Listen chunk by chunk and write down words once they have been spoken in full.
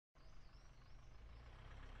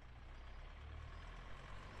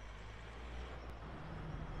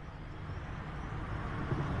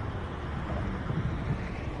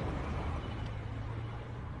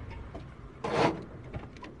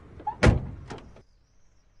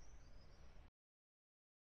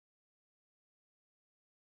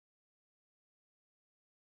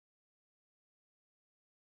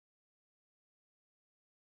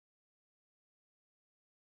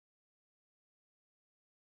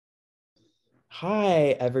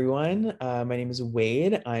Hi, everyone. My name is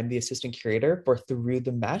Wade. I'm the assistant curator for Through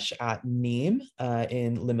the Mesh at NeMe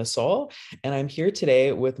in Limassol. And I'm here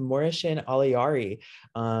today with Morehshin Allahyari,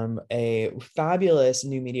 a fabulous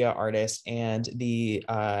new media artist, and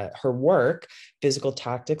her work, Physical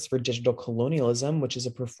Tactics for Digital Colonialism, which is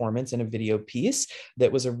a performance and a video piece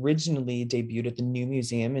that was originally debuted at the New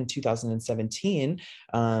Museum in 2017.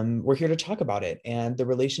 We're here to talk about it and the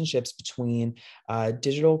relationships between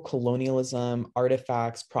digital colonialism,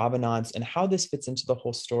 artifacts, provenance, and how this fits into the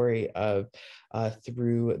whole story of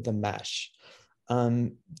Through the Mesh.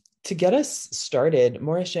 Um, to get us started,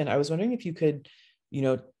 Morehshin, I was wondering if you could, you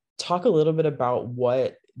know, talk a little bit about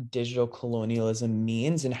what digital colonialism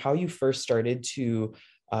means and how you first started to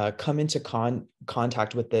come into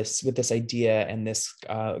contact with this idea and this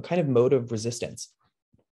kind of mode of resistance.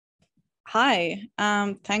 Hi,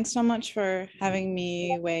 thanks so much for having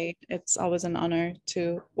me, Wade. It's always an honor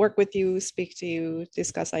to work with you, speak to you,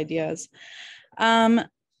 discuss ideas. Um,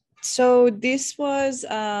 so this was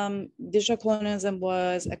digital colonialism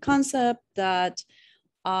was a concept that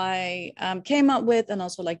I came up with and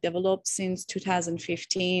also like developed since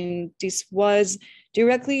 2015. This was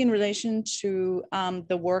directly in relation to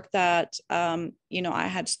the work that I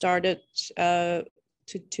had started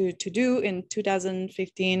to do in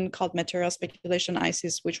 2015 called Material Speculation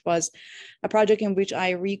ISIS, which was a project in which I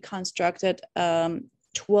reconstructed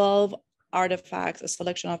 12 artifacts, a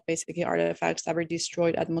selection of basically artifacts that were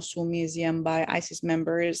destroyed at Mosul Museum by ISIS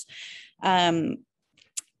members.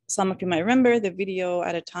 Some of you might remember the video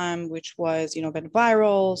at a time, which was, went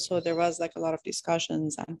viral. So there was like a lot of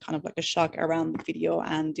discussions and kind of like a shock around the video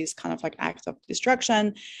and this kind of like act of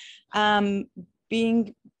destruction.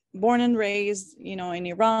 Being born and raised, in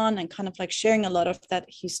Iran and kind of like sharing a lot of that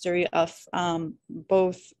history of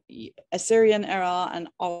both Assyrian era and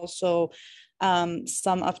also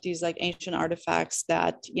some of these like ancient artifacts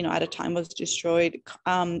that at a time was destroyed.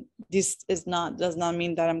 This does not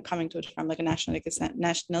mean that I'm coming to it from like a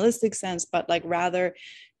nationalistic sense, but like rather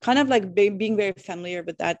kind of like being very familiar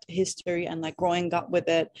with that history and like growing up with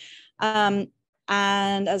it.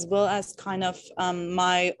 And as well as kind of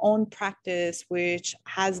my own practice, which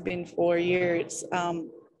has been for years,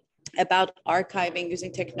 about archiving,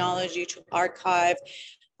 using technology to archive,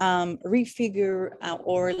 refigure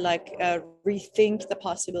or like rethink the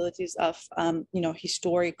possibilities of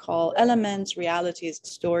historical elements, realities,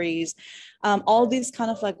 stories. All these kind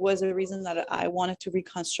of like was the reason that I wanted to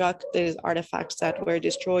reconstruct these artifacts that were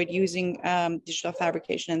destroyed using digital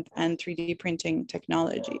fabrication and 3D printing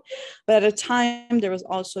technology. But at a time, there was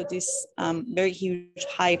also this very huge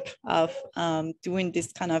hype of doing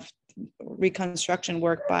this kind of reconstruction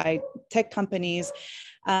work by tech companies,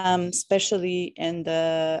 especially in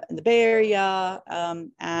the Bay Area,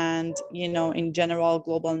 and in general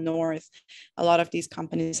global North. A lot of these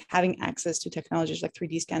companies having access to technologies like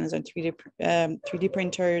 3D scanners and 3D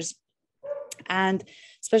printers, and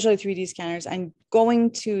especially 3D scanners, and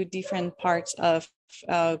going to different parts of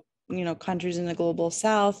countries in the global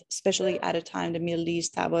South, especially at a time the Middle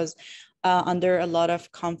East that was under a lot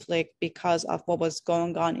of conflict because of what was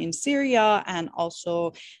going on in Syria, and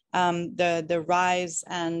also the rise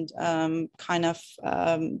and the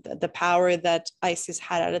power that ISIS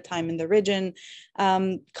had at a time in the region,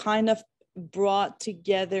 kind of brought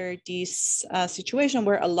together this situation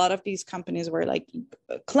where a lot of these companies were like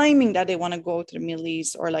claiming that they want to go to the Middle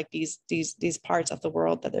East or like these parts of the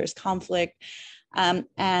world that there's conflict,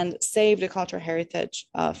 and save the cultural heritage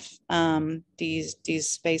of these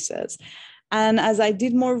spaces. And as I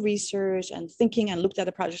did more research and thinking and looked at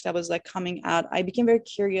the project that was like coming out, I became very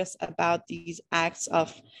curious about these acts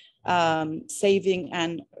of saving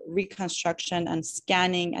and reconstruction and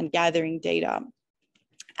scanning and gathering data.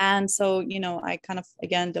 And so, I kind of,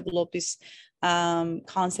 again, developed this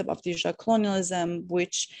concept of digital colonialism,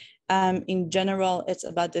 which in general, it's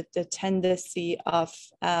about the tendency of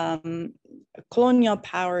colonial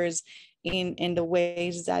powers in the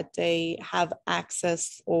ways that they have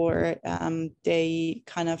access or they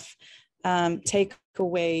kind of take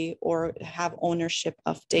away or have ownership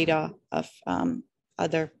of data of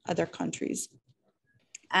other countries.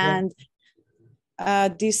 And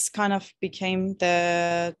this kind of became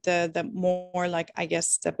the more like, I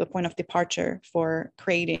guess, the point of departure for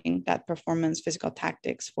creating that performance physical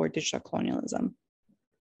tactics for digital colonialism.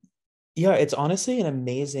 Yeah, it's honestly an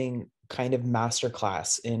amazing kind of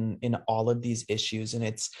masterclass in all of these issues,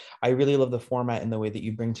 and I really love the format and the way that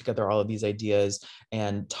you bring together all of these ideas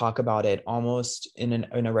and talk about it almost in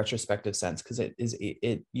a retrospective sense, because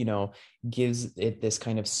it gives it this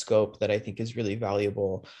kind of scope that I think is really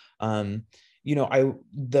valuable. I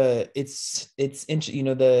the it's you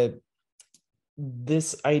know the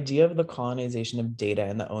this idea of the colonization of data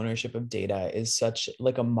and the ownership of data is such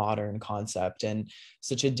like a modern concept and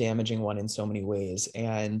such a damaging one in so many ways.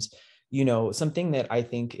 And something that I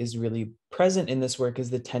think is really present in this work is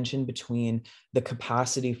the tension between the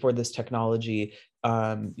capacity for this technology,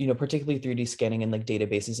 particularly 3D scanning and like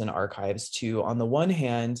databases and archives, to, on the one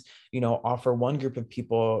hand, offer one group of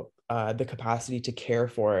people the capacity to care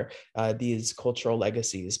for these cultural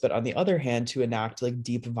legacies, but on the other hand, to enact like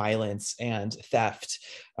deep violence and theft,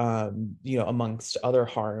 amongst other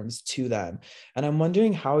harms to them. And I'm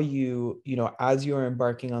wondering how as you are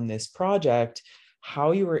embarking on this project,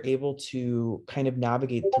 how you were able to kind of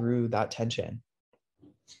navigate through that tension.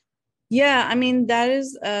 Yeah, I mean, that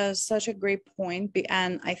is such a great point.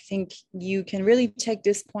 And I think you can really take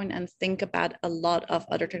this point and think about a lot of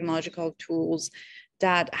other technological tools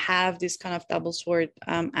that have this kind of double sword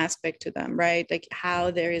aspect to them, right? Like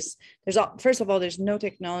how first of all, there's no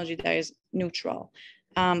technology that is neutral.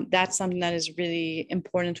 That's something that is really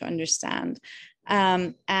important to understand.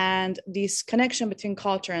 And this connection between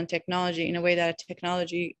culture and technology, in a way that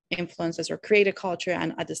technology influences or create a culture,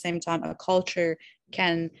 and at the same time, a culture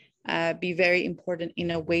can be very important in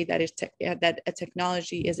a way that that a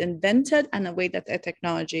technology is invented and a way that a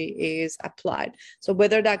technology is applied. So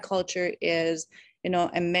whether that culture is,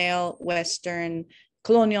 a male Western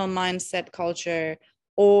colonial mindset culture,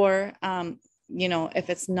 or if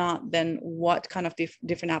it's not, then what kind of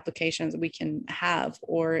different applications we can have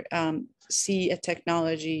or see a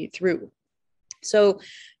technology through. So,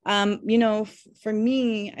 for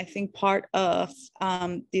me, I think part of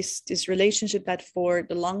this relationship that for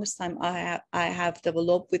the longest time I have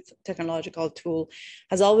developed with technological tool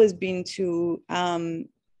has always been to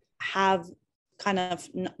have kind of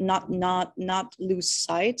not lose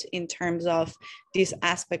sight in terms of this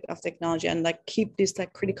aspect of technology, and like keep this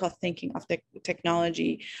like critical thinking of the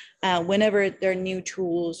technology whenever there are new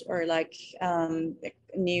tools or like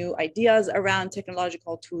new ideas around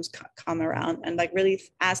technological tools come around, and like really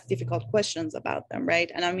ask difficult questions about them, right?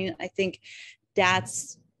 And I mean, I think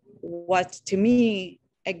that's what, to me,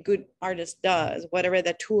 a good artist does, whatever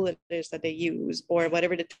the tool it is that they use, or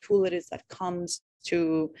whatever the tool it is that comes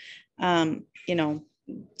to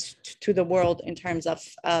to the world in terms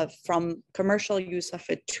of from commercial use of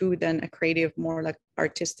it to then a creative, more like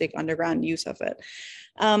artistic underground use of it.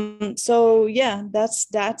 So yeah,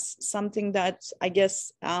 that's something that I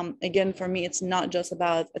guess again, for me, it's not just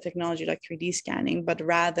about a technology like 3D scanning, but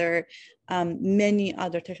rather many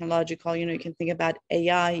other technological, you can think about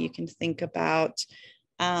AI, you can think about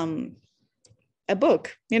a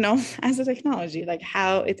book, as a technology, like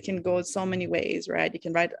how it can go so many ways, right? You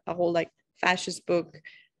can write a whole like fascist book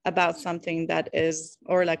about something that is,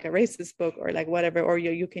 or like a racist book, or like whatever, or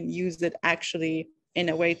you can use it actually in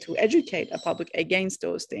a way to educate a public against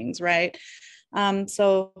those things, right?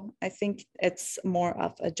 So I think it's more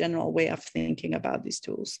of a general way of thinking about these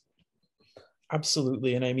tools.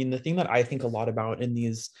 Absolutely. And I mean, the thing that I think a lot about in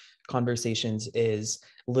these conversations is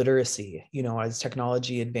literacy, as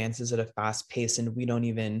technology advances at a fast pace, and we don't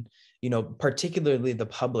even, particularly the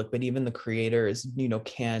public, but even the creators,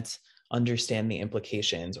 can't understand the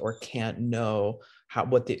implications or can't know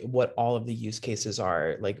what all of the use cases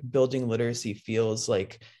are. Like, building literacy feels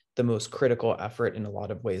like the most critical effort in a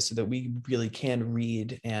lot of ways, so that we really can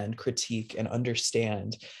read and critique and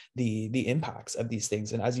understand the impacts of these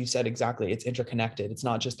things. And as you said, exactly, it's interconnected. It's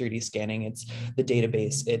not just 3D scanning, it's the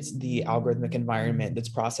database, it's the algorithmic environment that's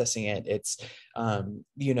processing it, it's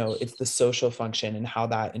it's the social function and how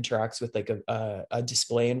that interacts with like a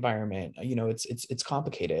display environment. It's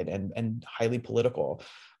complicated and highly political.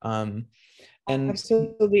 And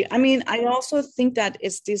Absolutely. I mean, I also think that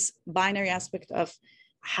it's this binary aspect of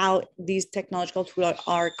how these technological tools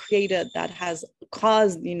are created that has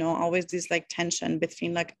caused, always this like tension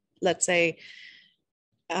between, like, let's say,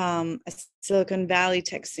 a Silicon Valley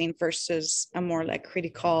tech scene versus a more like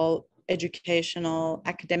critical, educational,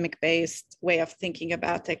 academic based way of thinking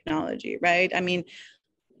about technology, right? I mean,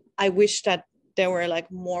 I wish that there were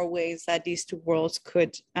like more ways that these two worlds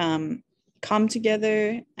could come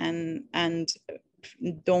together and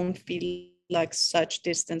don't feel like such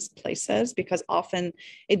distant places, because often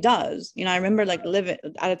it does. I remember like living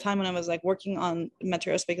at a time when I was like working on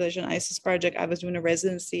material speculation ISIS project. I was doing a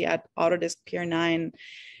residency at Autodesk Pier 9.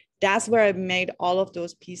 That's where I made all of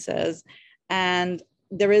those pieces, and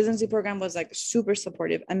the residency program was like super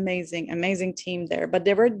supportive, amazing team there. But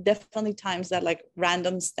there were definitely times that like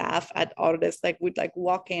random staff at Autodesk like would like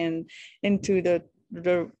walk into the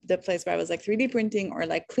place where I was like 3D printing or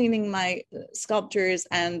like cleaning my sculptures,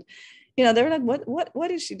 and they were like,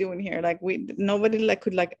 what is she doing here? Like nobody like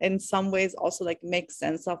could like in some ways also like make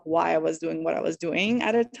sense of why I was doing what I was doing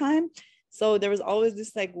at a time. So there was always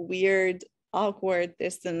this like weird, awkward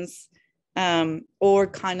distance, or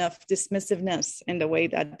kind of dismissiveness in the way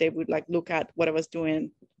that they would like look at what I was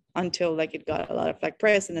doing until like it got a lot of like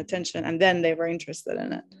press and attention, and then they were interested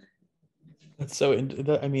in it. That's so,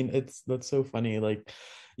 I mean, that's so funny. Like,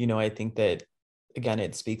 I think that again,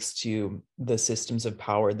 it speaks to the systems of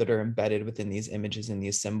power that are embedded within these images and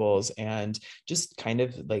these symbols, and just kind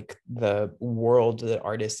of like the world that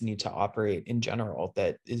artists need to operate in general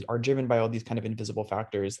that are driven by all these kind of invisible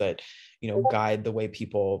factors that, guide the way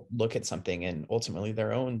people look at something and ultimately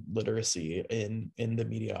their own literacy in the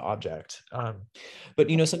media object.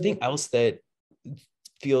 But, something else that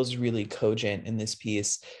feels really cogent in this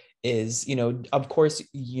piece is, of course,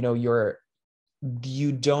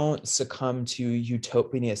 you don't succumb to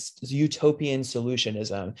utopian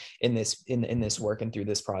solutionism in this work and through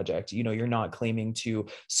this project. You're not claiming to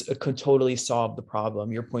totally solve the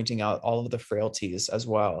problem. You're pointing out all of the frailties as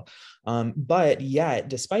well. But yet,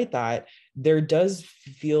 despite that, there does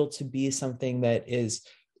feel to be something that is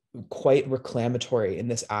quite reclamatory in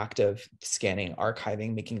this act of scanning,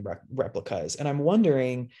 archiving, making replicas. And I'm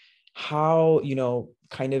wondering how,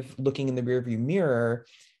 kind of looking in the rearview mirror,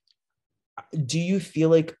 do you feel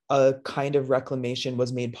like a kind of reclamation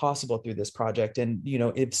was made possible through this project? And,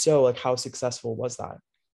 if so, like how successful was that?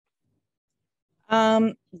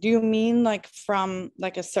 Do you mean like from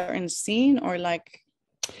like a certain scene, or like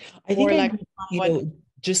I think more like what?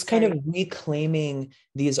 just kind Sorry. of reclaiming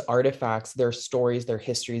these artifacts, their stories, their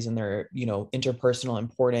histories, and their, interpersonal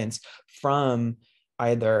importance from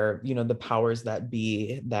either, the powers that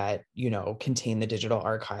be that, contain the digital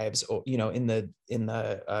archives, or, in the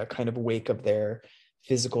kind of wake of their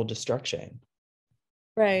physical destruction.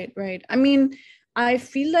 Right, right. I mean, I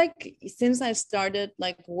feel like since I started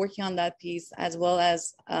like working on that piece, as well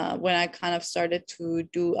as when I kind of started to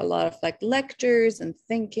do a lot of like lectures and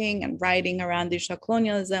thinking and writing around digital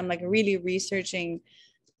colonialism, like really researching,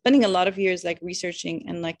 spending a lot of years like researching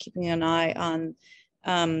and like keeping an eye on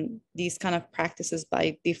these kind of practices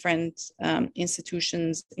by different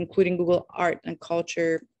institutions, including Google Art and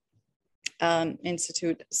Culture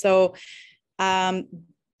Institute. So um,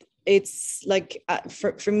 it's like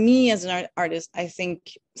for me as an artist, I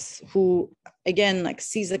think, who again like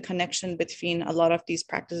sees a connection between a lot of these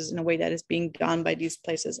practices in a way that is being done by these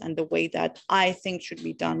places and the way that I think should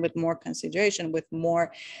be done, with more consideration, with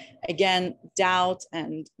more, again, doubt,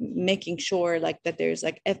 and making sure like that there's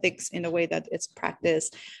like ethics in the way that it's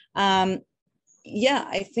practiced. Yeah,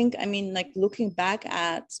 I think, I mean, like looking back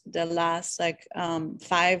at the last like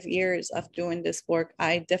 5 years of doing this work,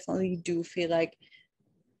 I definitely do feel like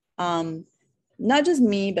not just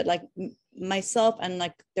me, but like myself, and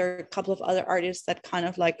like there are a couple of other artists that kind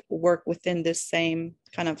of like work within this same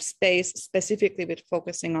kind of space, specifically with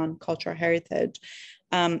focusing on cultural heritage,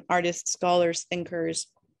 artists, scholars, thinkers,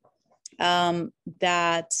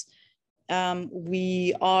 that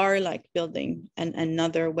we are like building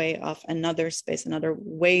another way of another space, another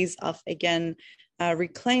ways of, again,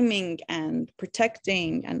 reclaiming and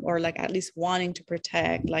protecting, and or like at least wanting to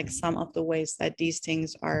protect like some of the ways that these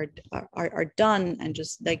things are done and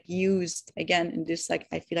just like used, again, in this like,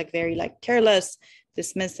 I feel like very like careless,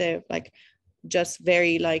 dismissive, like just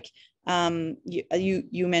very like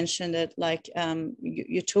you mentioned it, like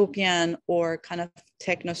utopian or kind of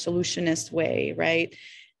techno solutionist way, right?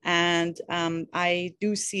 And I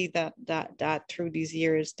do see that through these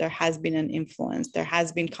years there has been an influence, there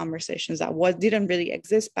has been conversations that didn't really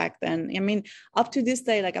exist back then. I mean, up to this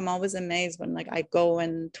day, like I'm always amazed when like I go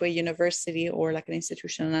into a university or like an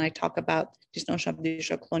institution and I talk about this notion of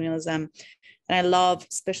digital colonialism. And I love,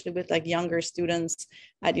 especially with like younger students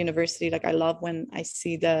at university, like I love when I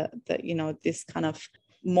see the this kind of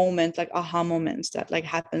moment, like aha moments that like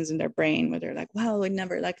happens in their brain where they're like, wow, I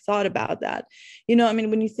never like thought about that. I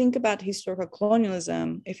mean, when you think about historical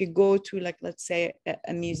colonialism, if you go to like, let's say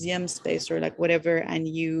a museum space or like whatever, and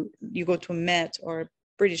you go to a Met or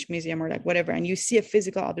British Museum or like whatever, and you see a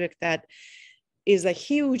physical object that is like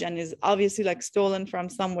huge and is obviously like stolen from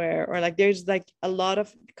somewhere, or like there's like a lot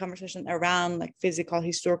of conversation around like physical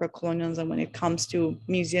historical colonialism when it comes to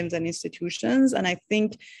museums and institutions. And I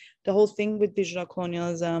think the whole thing with digital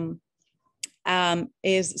colonialism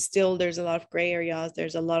is still, there's a lot of gray areas,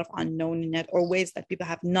 there's a lot of unknown in it, or ways that people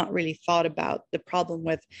have not really thought about the problem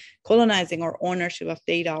with colonizing or ownership of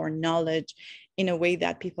data or knowledge in a way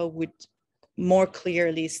that people would more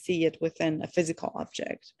clearly see it within a physical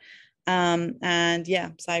object. And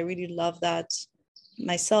yeah, so I really love that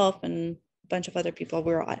myself and a bunch of other people,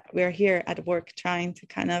 we're here at work trying to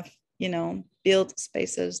kind of build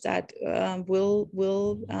spaces that will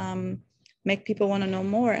make people want to know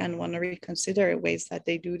more and want to reconsider ways that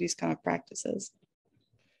they do these kind of practices.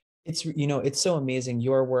 It's so amazing.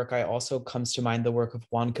 Your work, I also comes to mind the work of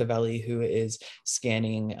Juan Cavelli, who is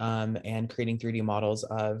scanning and creating 3D models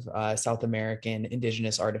of South American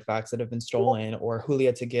indigenous artifacts that have been stolen, or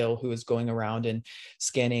Julia Tegil, who is going around and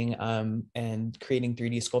scanning and creating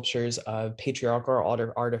 3D sculptures of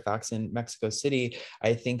patriarchal artifacts in Mexico City.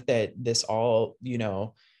 I think that this all,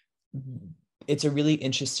 it's a really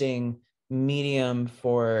interesting medium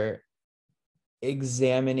for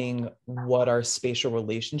examining what our spatial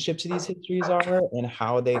relationship to these histories are and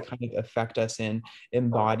how they kind of affect us in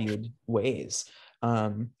embodied ways.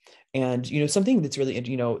 And something that's really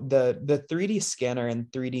the 3D scanner and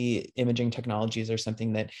 3D imaging technologies are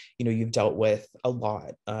something that you've dealt with a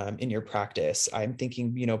lot in your practice. I'm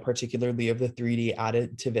thinking particularly of the 3D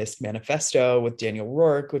Additivist Manifesto with Daniel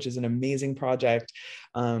Rourke, which is an amazing project.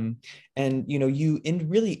 And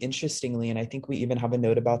really interestingly, and I think we even have a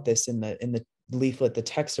note about this in the leaflet, the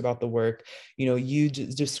text about the work, you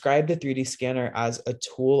describe the 3D scanner as a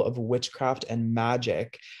tool of witchcraft and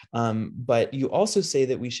magic, but you also say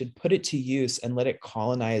that we should put it to use and let it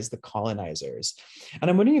colonize the colonizers. And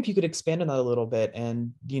I'm wondering if you could expand on that a little bit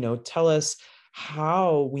and tell us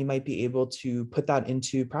how we might be able to put that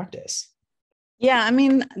into practice. Yeah, I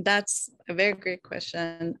mean, that's a very great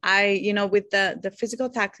question. With the physical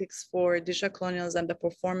tactics for digital colonialism, the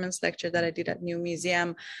performance lecture that I did at New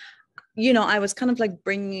Museum, I was kind of like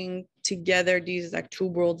bringing together these like two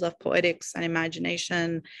worlds of poetics and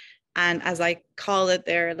imagination. And as I call it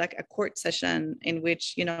there, like a court session in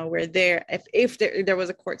which, we're there, if there was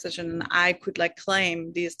a court session and I could like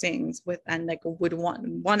claim these things and like would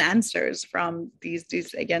want answers from these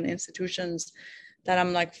again, institutions that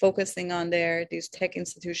I'm like focusing on there, these tech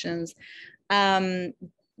institutions. And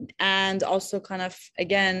also kind of,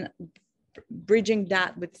 again, bridging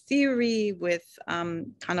that with theory, with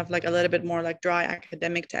kind of like a little bit more like dry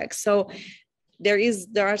academic text. So there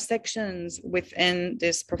are sections within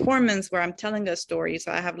this performance where I'm telling a story.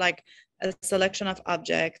 So I have like a selection of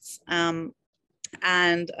objects,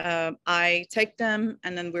 and I take them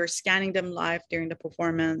and then we're scanning them live during the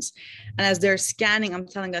performance. And as they're scanning, I'm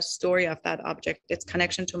telling a story of that object, its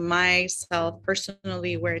connection to myself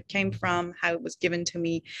personally, where it came from, how it was given to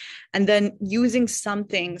me, and then using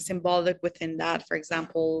something symbolic within that. For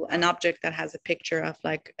example, an object that has a picture of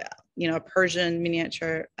like a Persian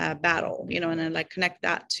miniature battle, and then like connect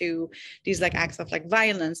that to these like acts of like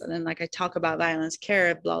violence, and then like I talk about violence,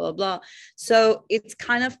 care, blah blah blah. So it's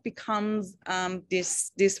kind of becomes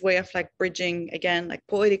this way of like bridging, again, like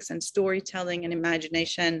poetics and storytelling and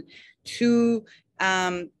imagination to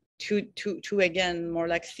again more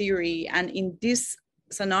like theory. And in this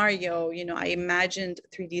scenario, I imagined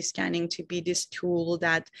 3D scanning to be this tool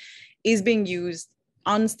that is being used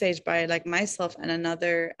on stage by like myself and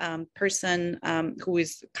another person who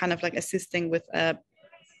is kind of like assisting with a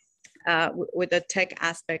tech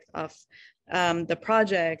aspect of the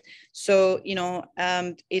project. So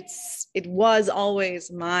it was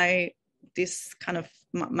always my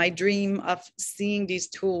dream of seeing these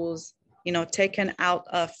tools taken out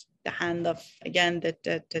of the hand of, again,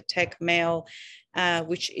 the tech male,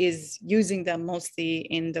 which is using them mostly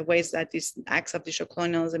in the ways that these acts of digital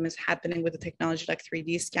colonialism is happening with the technology like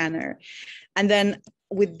 3D scanner. And then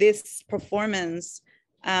with this performance,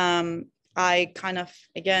 I kind of,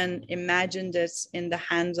 again, imagined this in the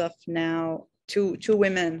hands of now two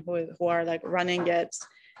women who are like running it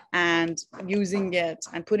and using it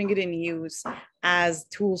and putting it in use as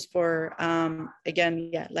tools for,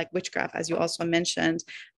 again, yeah, like witchcraft, as you also mentioned.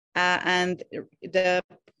 And the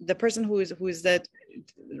person who is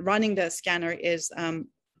running the scanner is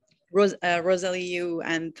Rosalie Yu,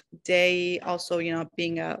 and they also,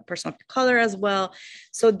 being a person of color as well.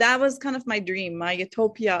 So that was kind of my dream, my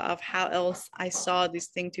utopia of how else I saw this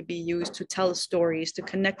thing to be used to tell stories, to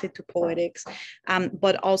connect it to poetics,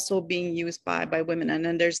 but also being used by women. And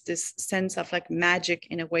then there's this sense of like magic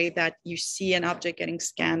in a way that you see an object getting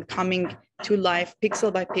scanned, coming to life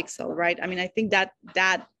pixel by pixel, right? I mean, I think that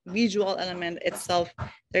visual element itself,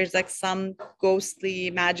 there's like some ghostly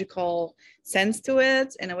magical sense to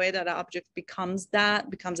it, in a way that an object becomes a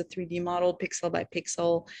 3D model pixel by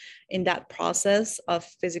pixel in that process of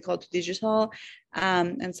physical to digital.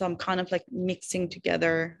 And so I'm kind of like mixing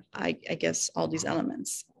together, I guess, all these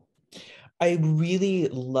elements. I really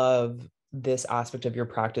love this aspect of your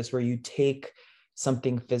practice where you take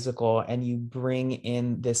something physical and you bring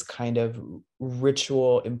in this kind of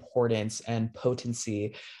ritual importance and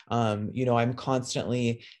potency. I'm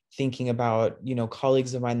constantly thinking about,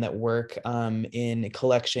 colleagues of mine that work in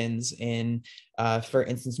collections in, for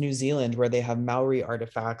instance, New Zealand, where they have Maori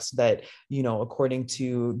artifacts that, according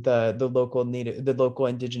to the local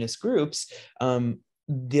indigenous groups,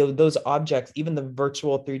 those objects, even the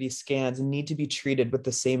virtual 3D scans, need to be treated with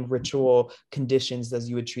the same ritual conditions as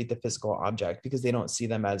you would treat the physical object, because they don't see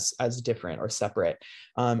them as different or separate.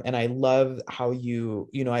 And I love how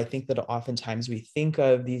I think that oftentimes we think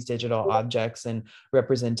of these digital objects and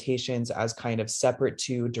representations as kind of separate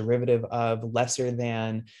to, derivative of, lesser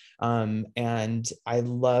than. And I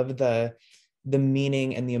love the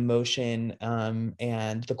meaning and the emotion,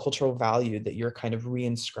 and the cultural value that you're kind of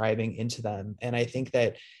reinscribing into them. And I think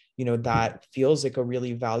that, that feels like a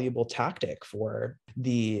really valuable tactic for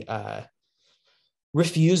the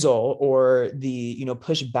refusal or the,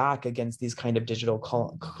 push back against these kind of digital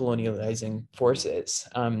colonializing forces.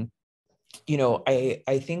 I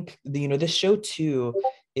think this show too,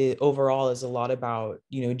 overall is a lot about,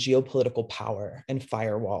 geopolitical power and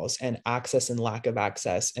firewalls and access and lack of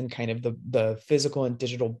access, and kind of the physical and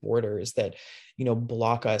digital borders that,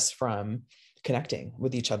 block us from connecting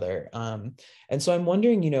with each other. And so I'm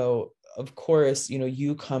wondering, of course,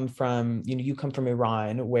 you come from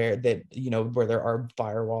Iran, where where there are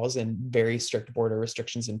firewalls and very strict border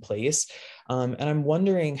restrictions in place. And I'm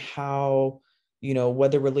wondering how,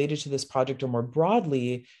 whether related to this project or more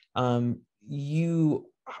broadly, you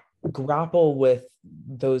grapple with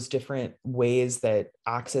those different ways that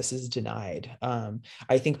access is denied.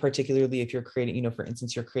 I think particularly if you're creating, for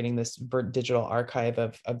instance, you're creating this digital archive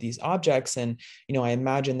of these objects, and, I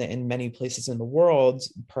imagine that in many places in the world,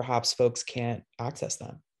 perhaps folks can't access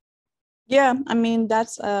them. Yeah, I mean,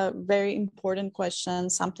 that's a very important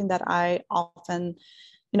question, something that I often,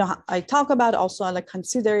 I talk about. Also, I like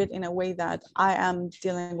consider it in a way that I am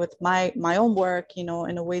dealing with my own work, in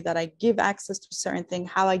a way that I give access to certain thing,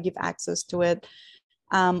 how I give access to it,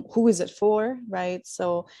 who is it for, right?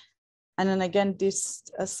 So, and then again, this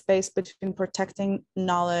space between protecting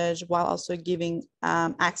knowledge while also giving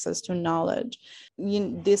access to knowledge.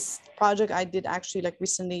 This project I did actually like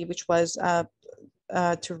recently, which was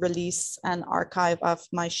to release an archive of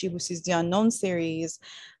my She Who Sees the Unknown series,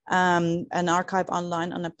 an archive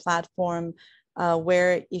online on a platform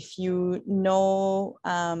where if you know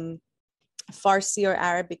Farsi or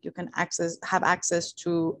Arabic, you can have access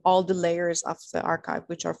to all the layers of the archive,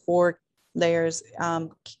 which are 4 layers,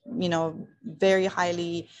 very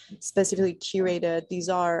highly specifically curated. These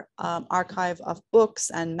are archive of books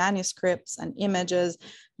and manuscripts and images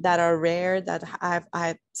that are rare, that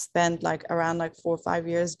I've spent like around like 4 or 5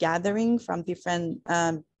 years gathering from different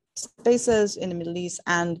spaces in the Middle East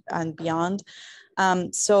and beyond.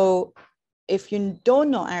 So if you don't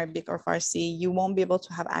know Arabic or Farsi, you won't be able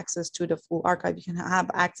to have access to the full archive. You can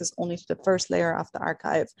have access only to the first layer of the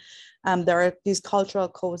archive. There are these cultural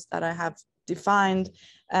codes that I have defined,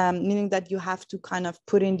 meaning that you have to kind of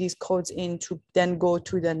put in these codes in to then go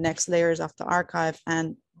to the next layers of the archive.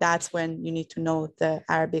 And that's when you need to know the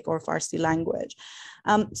Arabic or Farsi language.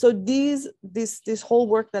 So this whole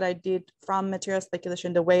work that I did, from material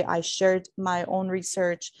speculation, the way I shared my own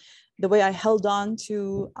research, the way I held on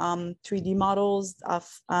to 3D models of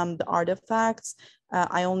the artifacts.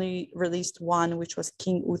 I only released one, which was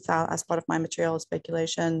King Uthal, as part of my material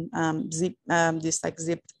speculation this like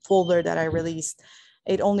zip folder that I released.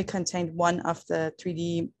 It only contained one of the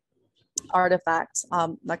 3D artifacts,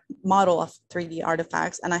 like model of 3D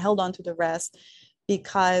artifacts, and I held on to the rest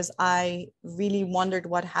because I really wondered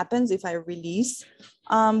what happens if I release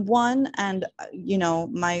one, and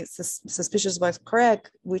my suspicion was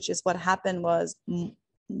correct, which is what happened was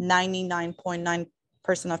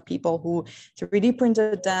 99.9% of people who 3D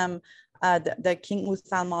printed them, the King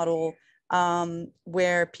Uthal model,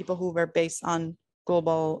 were people who were based on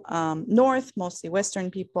global north, mostly Western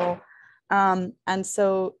people. And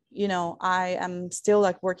so, I am still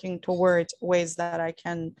like working towards ways that I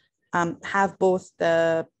can have both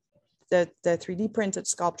the 3D printed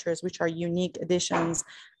sculptures, which are unique editions,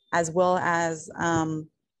 as well as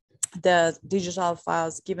the digital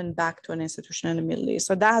files given back to an institution in the Middle East.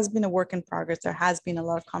 So that has been a work in progress. There has been a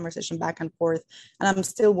lot of conversation back and forth, and I'm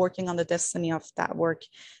still working on the destiny of that work.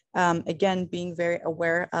 Again, being very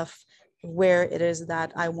aware of where it is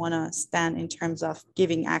that I want to stand in terms of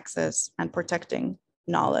giving access and protecting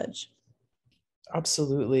knowledge.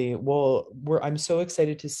 Absolutely. Well, I'm so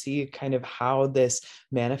excited to see kind of how this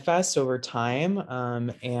manifests over time,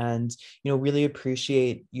 and really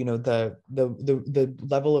appreciate the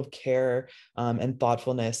level of care and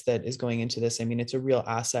thoughtfulness that is going into this. I mean, it's a real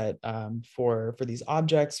asset for these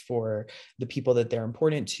objects, for the people that they're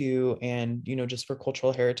important to, and just for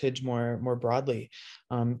cultural heritage more broadly.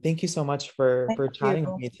 Thank you so much Thank for chatting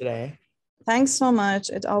with you. me today. Thanks so much.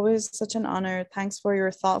 It's always such an honor. Thanks for your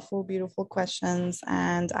thoughtful, beautiful questions.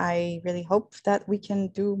 And I really hope that we can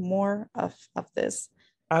do more of this.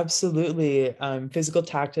 Absolutely. Physical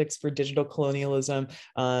tactics for digital colonialism.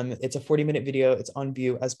 It's a 40-minute video. It's on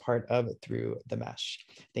view as part of Through the Mesh.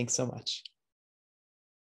 Thanks so much.